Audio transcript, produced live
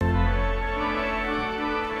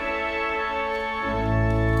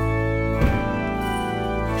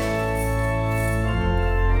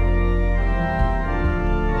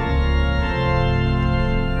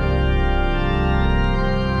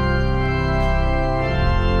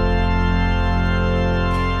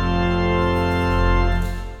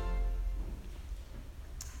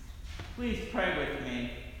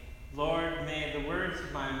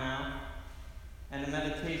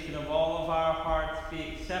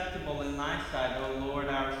acceptable in thy sight, O Lord,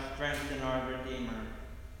 our strength and our Redeemer.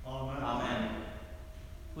 Amen. Amen.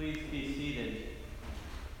 Please be seated.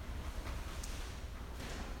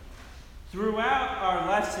 Throughout our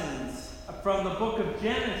lessons from the book of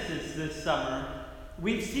Genesis this summer,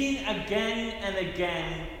 we've seen again and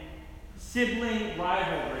again sibling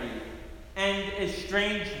rivalry and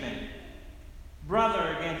estrangement.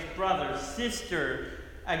 Brother against brother, sister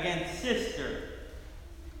against sister.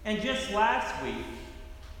 And just last week,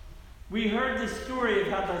 we heard the story of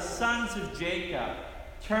how the sons of Jacob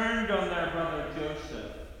turned on their brother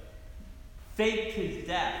Joseph, faked his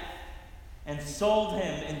death, and sold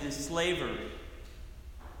him into slavery.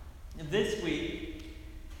 And this week,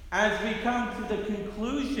 as we come to the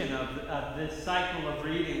conclusion of this cycle of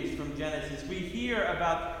readings from Genesis, we hear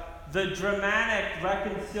about the dramatic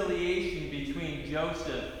reconciliation between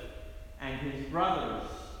Joseph and his brothers.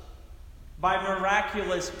 By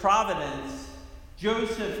miraculous providence,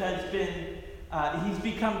 Joseph has been, he's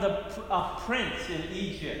become a prince in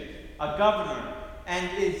Egypt, a governor,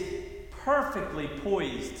 and is perfectly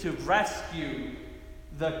poised to rescue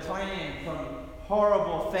the clan from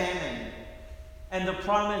horrible famine and the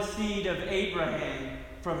promised seed of Abraham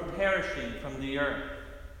from perishing from the earth.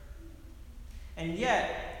 And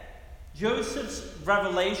yet, Joseph's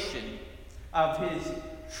revelation of his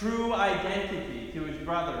true identity to his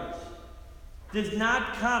brothers does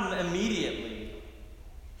not come immediately.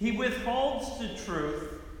 He withholds the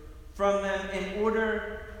truth from them in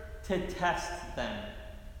order to test them.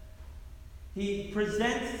 He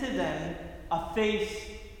presents to them a face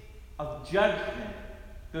of judgment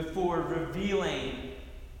before revealing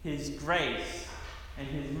his grace and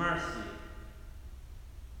his mercy.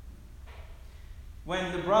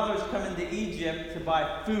 When the brothers come into Egypt to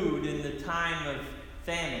buy food in the time of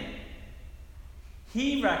famine,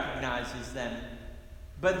 he recognizes them,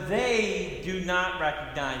 but they do not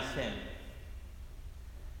recognize him.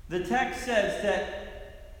 The text says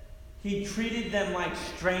that he treated them like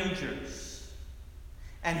strangers,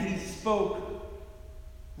 and he spoke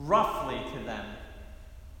roughly to them.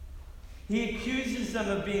 He accuses them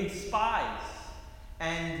of being spies,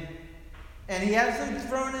 and he has them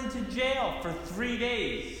thrown into jail for 3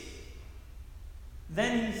 days.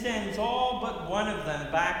 Then he sends all but one of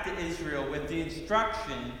them back to Israel with the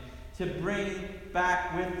instruction to bring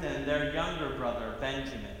back with them their younger brother,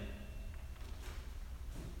 Benjamin.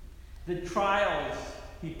 The trials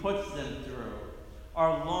he puts them through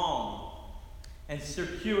are long and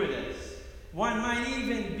circuitous. One might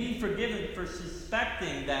even be forgiven for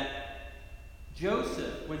suspecting that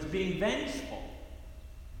Joseph was being vengeful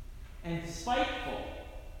and spiteful.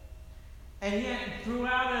 And yet,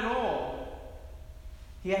 throughout it all,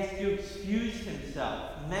 he has to excuse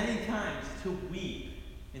himself many times to weep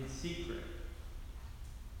in secret.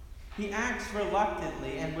 He acts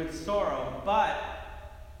reluctantly and with sorrow, but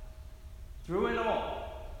through it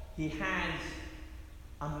all, he has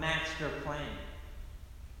a master plan.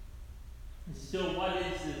 And so what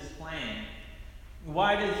is this plan?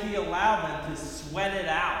 Why does he allow them to sweat it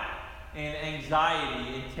out in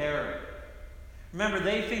anxiety and terror? Remember,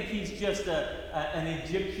 they think he's just an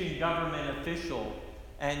Egyptian government official.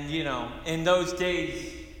 And, in those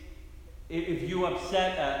days, if you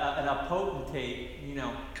upset a potentate,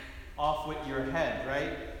 off with your head,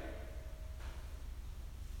 right?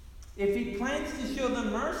 If he plans to show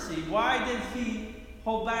them mercy, why does he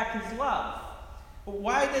hold back his love?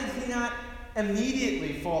 Why does he not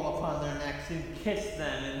immediately fall upon their necks and kiss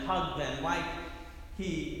them and hug them like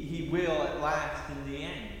he will at last in the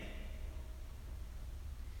end?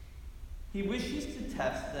 He wishes to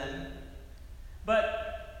test them, but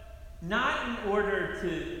not in order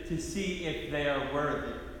to see if they are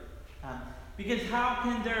worthy. Because how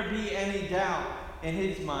can there be any doubt in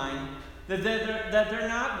his mind that they're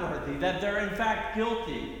not worthy, that they're in fact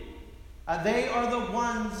guilty? They are the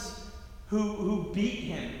ones who beat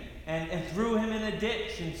him and threw him in a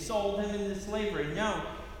ditch and sold him into slavery. No,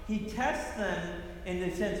 he tests them in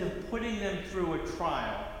the sense of putting them through a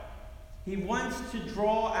trial. He wants to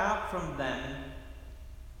draw out from them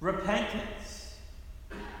repentance.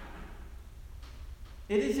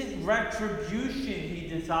 It isn't retribution he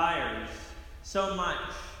desires so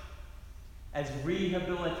much as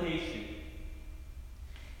rehabilitation.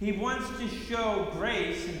 He wants to show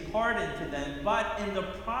grace and pardon to them, but in the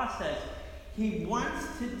process, he wants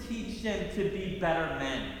to teach them to be better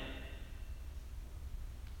men.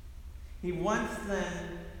 He wants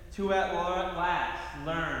them to at last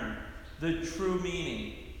learn the true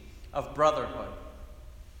meaning of brotherhood.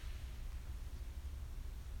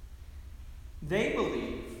 They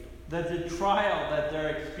believe that the trial that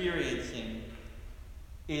they're experiencing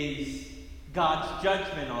is God's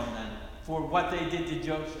judgment on them for what they did to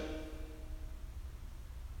Joseph.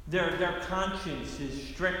 Their conscience is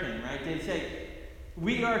stricken, right? They say,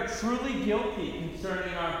 we are truly guilty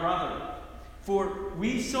concerning our brother, for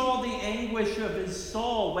we saw the anguish of his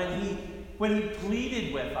soul when he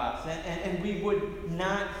pleaded with us, and we would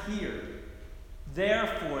not hear.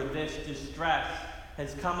 Therefore, this distress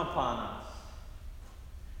has come upon us.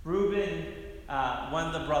 Reuben, one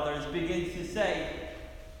of the brothers, begins to say,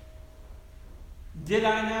 did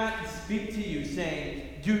I not speak to you,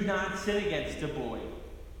 saying, do not sin against a boy?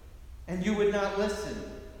 And you would not listen.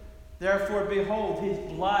 Therefore, behold, his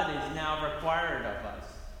blood is now required of us.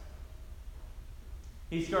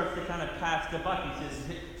 He starts to kind of pass the buck. He says,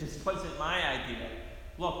 it just wasn't my idea.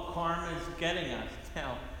 Look, karma's getting us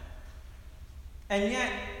now. And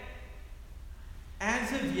yet,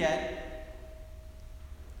 as of yet,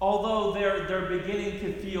 although they're beginning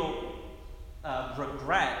to feel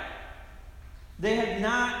regret, they have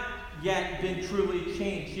not yet been truly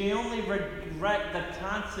changed. They only regret the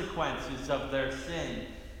consequences of their sin.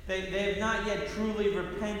 They have not yet truly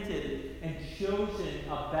repented and chosen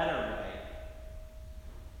a better way.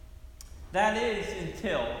 That is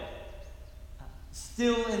until,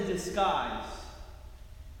 still in disguise,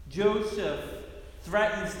 Joseph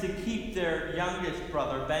threatens to keep their youngest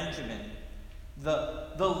brother, Benjamin,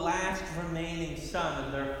 the last remaining son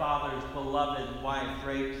of their father's beloved wife,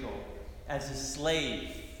 Rachel, as a slave.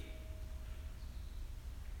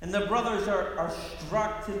 And the brothers are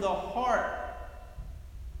struck to the heart.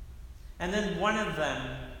 And then one of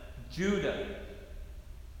them, Judah,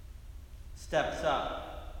 steps up.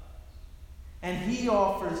 And he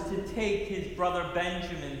offers to take his brother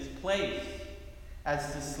Benjamin's place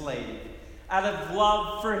as the slave, out of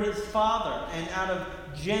love for his father and out of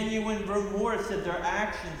genuine remorse that their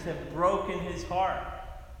actions have broken his heart.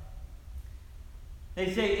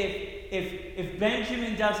 They say, if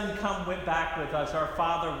Benjamin doesn't come back with us, our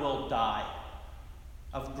father will die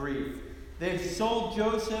of grief. They've sold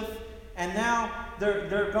Joseph, and now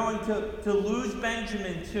they're going to lose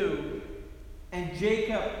Benjamin too, and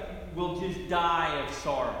Jacob will just die of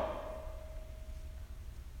sorrow.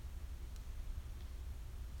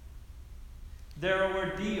 Their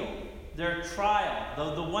ordeal, their trial,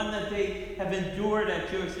 though the one that they have endured at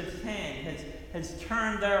Joseph's hand, has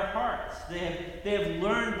turned their hearts. They have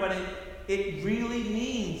learned what it really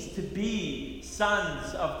means to be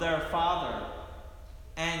sons of their father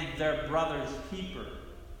and their brother's keeper.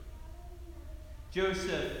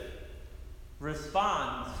 Joseph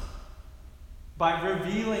responds by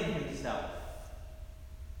revealing himself.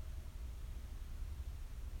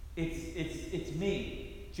 It's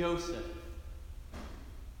me, Joseph.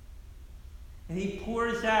 And he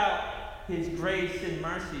pours out his grace and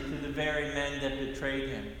mercy to the very men that betrayed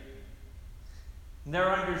him. And they're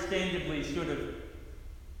understandably sort of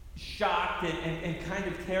shocked and kind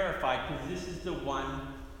of terrified, because this is the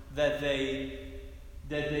one that they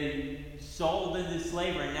sold into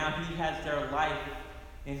slavery, and now he has their life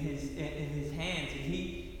in his hands, and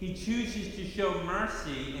he chooses to show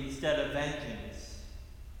mercy instead of vengeance.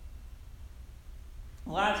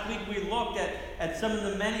 Last week we looked at some of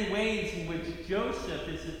the many ways in which Joseph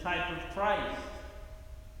is the type of Christ.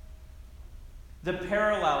 The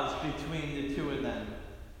parallels between the two of them.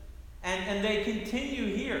 And they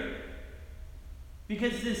continue here.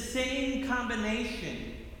 Because the same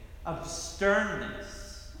combination of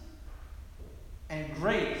sternness and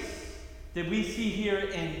grace that we see here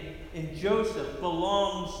in Joseph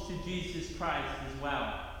belongs to Jesus Christ as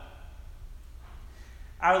well.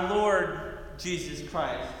 Our Lord Jesus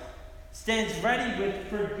Christ stands ready with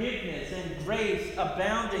forgiveness and grace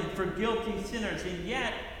abounding for guilty sinners, and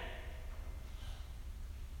yet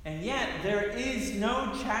there is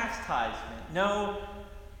no chastisement, no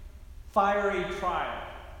fiery trial,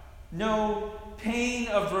 no pain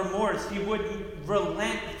of remorse He wouldn't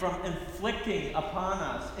relent from inflicting upon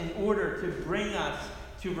us in order to bring us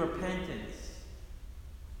to repentance,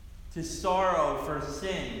 to sorrow for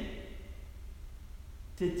sin,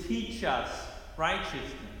 to teach us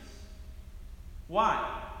righteousness.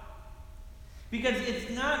 Why? Because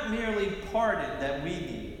it's not merely pardon that we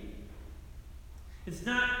need. It's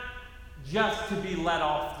not just to be let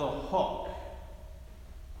off the hook,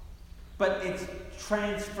 but it's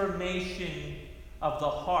transformation of the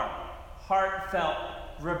heart, heartfelt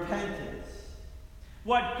repentance.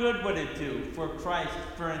 What good would it do for Christ,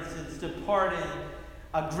 for instance, to pardon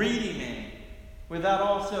a greedy man without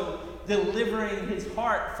also delivering his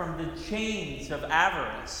heart from the chains of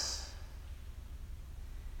avarice?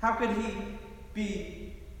 How could he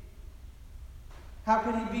be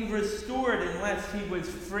restored unless he was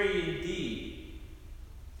free indeed?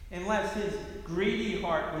 unless his greedy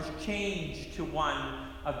heart was changed to one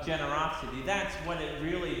of generosity. That's what it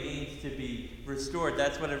really means to be restored.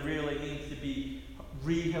 That's what it really means to be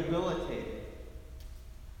rehabilitated.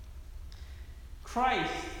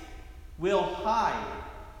 Christ will hide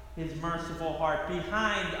his merciful heart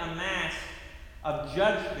behind a mask of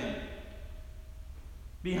judgment,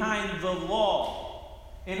 behind the law,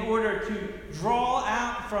 in order to draw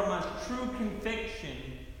out from us true conviction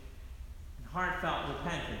and heartfelt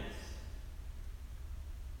repentance.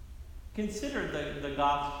 Consider the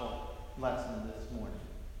gospel lesson this morning.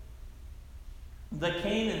 The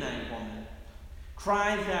Canaanite woman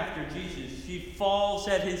cries after Jesus. She falls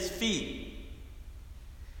at his feet.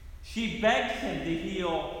 She begs him to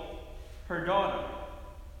heal her daughter.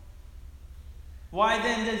 Why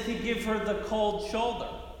then does he give her the cold shoulder?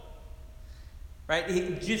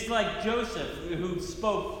 Right? Just like Joseph, who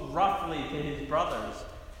spoke roughly to his brothers.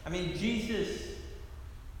 I mean, Jesus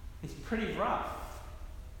is pretty rough.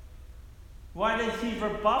 Why does he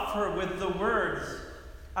rebuff her with the words,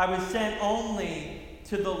 "I was sent only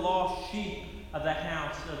to the lost sheep of the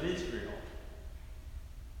house of Israel"?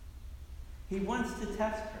 He wants to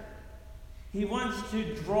test her. He wants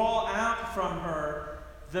to draw out from her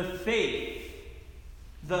the faith,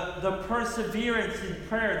 the perseverance in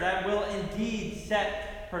prayer that will indeed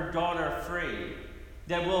set her daughter free,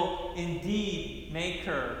 that will indeed make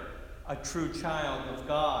her a true child of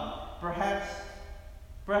God. Perhaps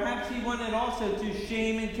he wanted also to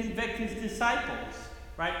shame and convict his disciples,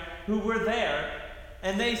 right, who were there,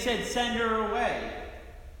 and they said, "Send her away."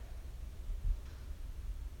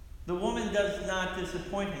 The woman does not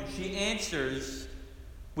disappoint him. She answers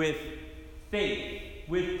with faith,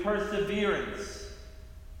 with perseverance.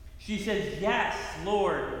 She says, "Yes,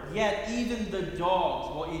 Lord, yet even the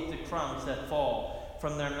dogs will eat the crumbs that fall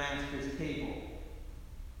from their master's table."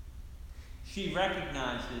 She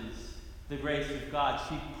recognizes the grace of God.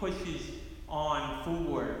 She pushes on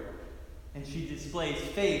forward, and she displays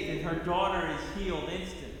faith, and her daughter is healed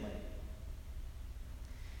instantly.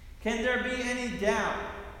 Can there be any doubt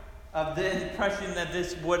of the impression that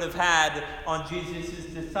this would have had on Jesus'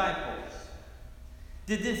 disciples?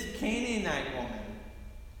 Did this Canaanite woman,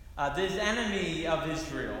 this enemy of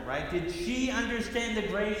Israel, right, did she understand the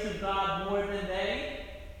grace of God more than they?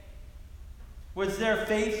 Was their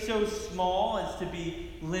faith so small as to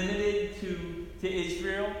be limited to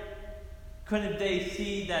Israel? Couldn't they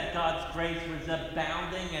see that God's grace was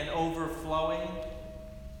abounding and overflowing?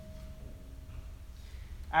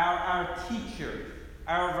 Our teacher,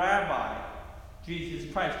 our rabbi,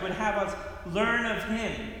 Jesus Christ, would have us learn of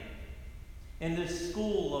him in the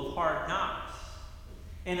school of hard knocks,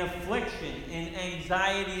 in affliction, in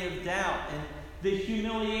anxiety of doubt, and the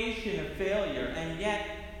humiliation of failure. And yet,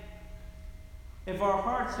 if our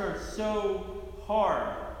hearts are so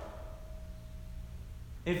hard,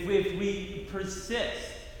 if we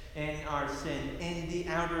persist in our sin, in the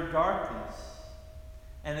outer darkness,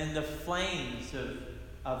 and in the flames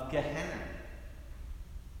of Gehenna,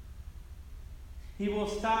 he will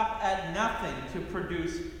stop at nothing to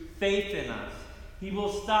produce faith in us. He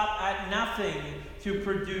will stop at nothing to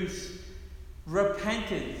produce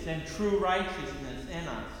repentance and true righteousness in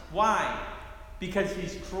us. Why? Because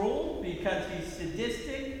he's cruel? Because he's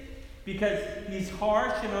sadistic? Because he's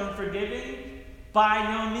harsh and unforgiving? By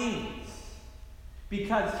no means.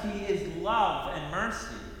 Because he is love and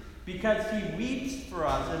mercy. Because he weeps for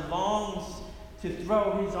us and longs to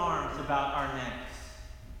throw his arms about our necks.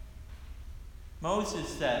 Moses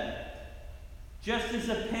said, "Just as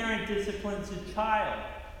a parent disciplines a child,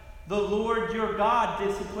 the Lord your God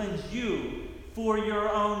disciplines you for your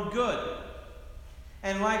own good."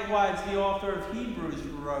 And likewise, the author of Hebrews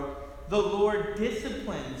wrote, "The Lord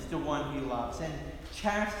disciplines the one he loves and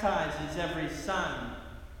chastises every son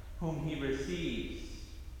whom he receives."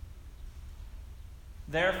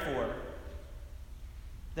 Therefore,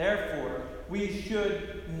 we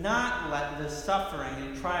should not let the suffering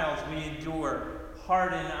and trials we endure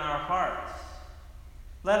harden our hearts.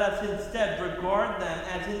 Let us instead regard them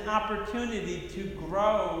as an opportunity to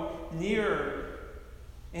grow nearer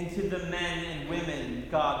into the men and women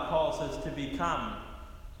God calls us to become.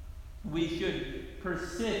 We should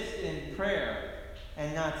persist in prayer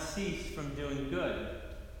and not cease from doing good.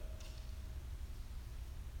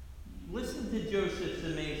 Listen to Joseph's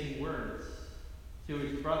amazing words to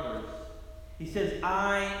his brothers. He says,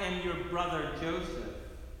 "I am your brother Joseph,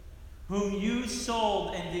 whom you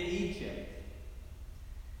sold into Egypt.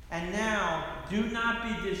 And now do not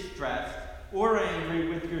be distressed or angry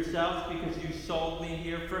with yourselves because you sold me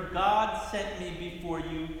here, for God sent me before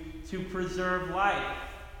you to preserve life."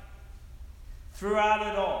 Throughout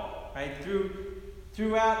it all, right? Through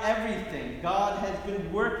throughout everything, God has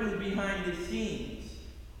been working behind the scenes.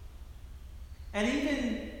 And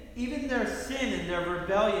even their sin and their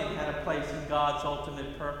rebellion had a place in God's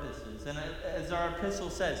ultimate purposes. And as our epistle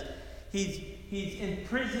says, He's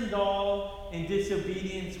imprisoned all in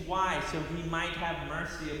disobedience. Why? So He might have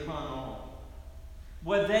mercy upon all.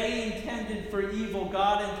 What they intended for evil,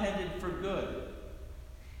 God intended for good.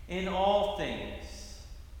 In all things,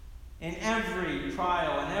 in every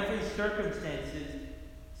trial, in every circumstance,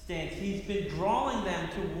 He's been drawing them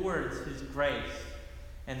towards His grace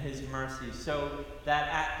and His mercy, so that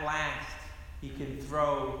at last He can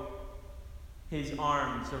throw His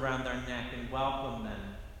arms around their neck and welcome them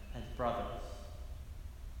as brothers.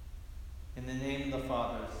 In the name of the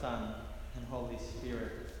Father, Son, and Holy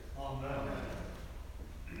Spirit. Amen.